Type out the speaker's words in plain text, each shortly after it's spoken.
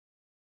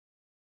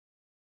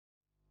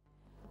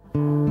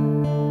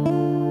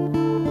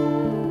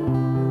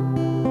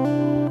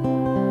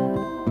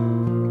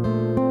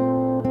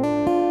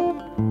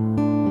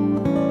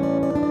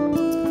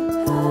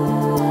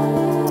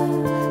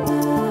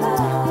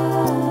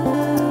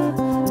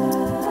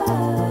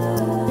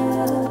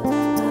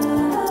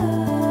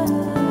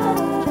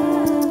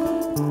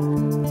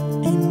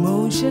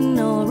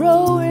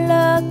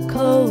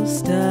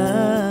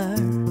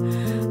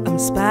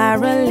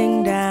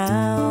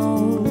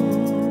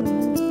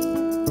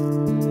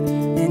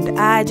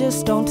I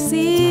just don't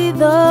see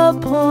the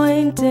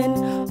point in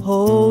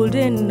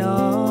holding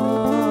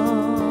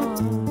on.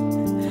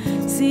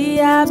 See,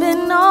 I've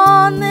been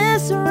on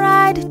this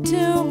ride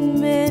too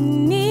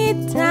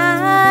many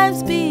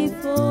times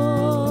before,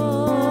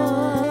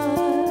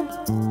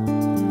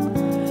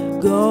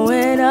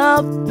 going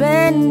up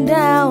and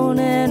down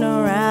and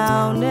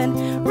around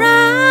and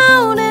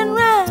round and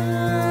round.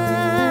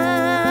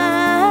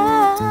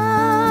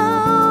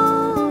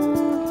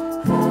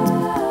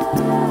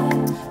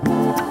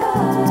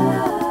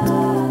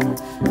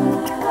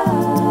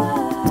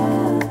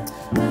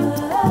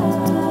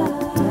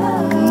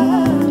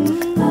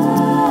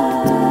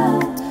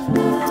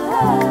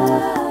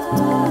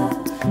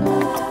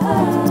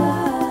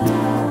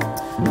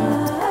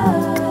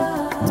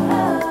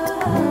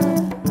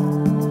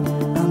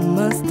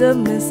 I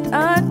missed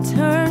a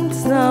turn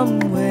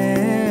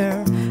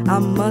somewhere. I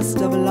must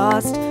have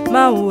lost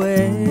my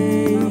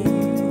way,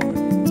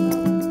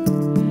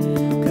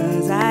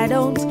 'cause I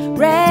don't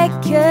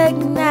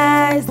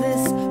recognize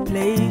this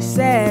place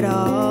at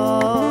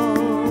all.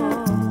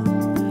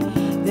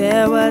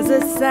 There was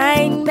a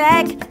sign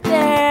back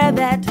there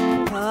that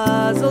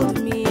puzzled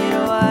me.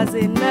 It was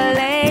in a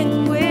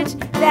language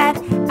that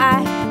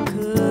I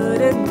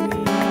couldn't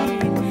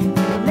read.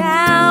 And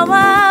now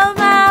I'm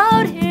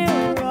out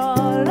here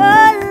all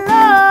alone,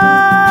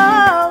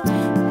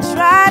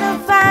 trying to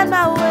find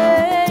my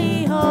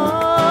way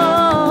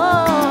home.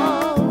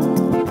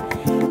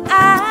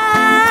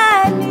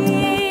 I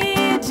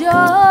need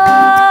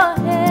your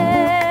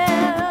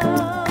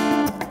help,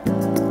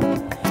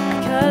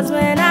 'cause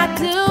when I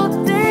do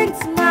things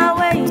my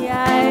way,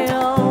 I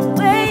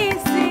always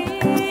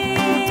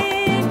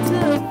seem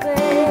to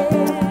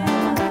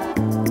fail.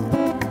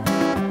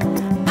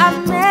 I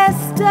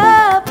messed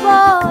up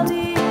all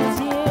these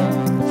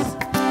years,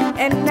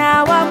 and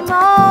now I'm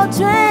all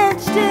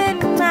drenched in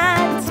my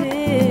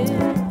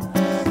tears.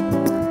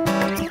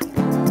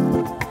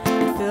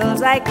 It feels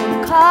like I'm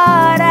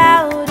caught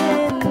out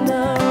in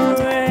the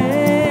rain.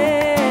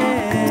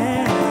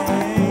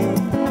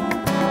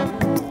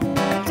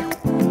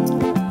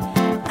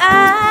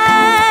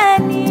 I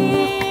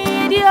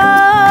need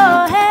your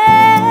help,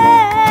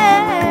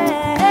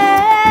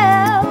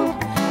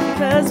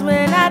 'cause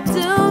when I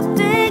do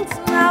things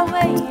my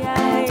way,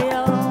 I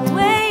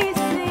always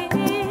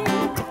seem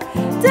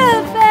to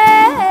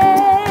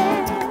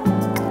fail.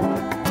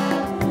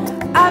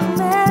 I've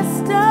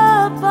messed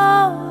up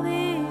all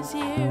these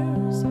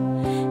years,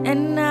 and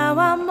now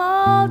I'm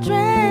all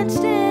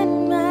drenched in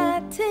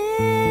my tears.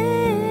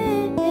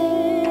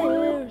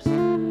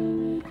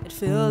 It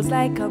feels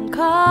like I'm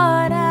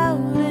caught out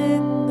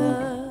in the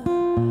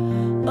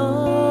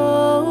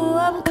ocean.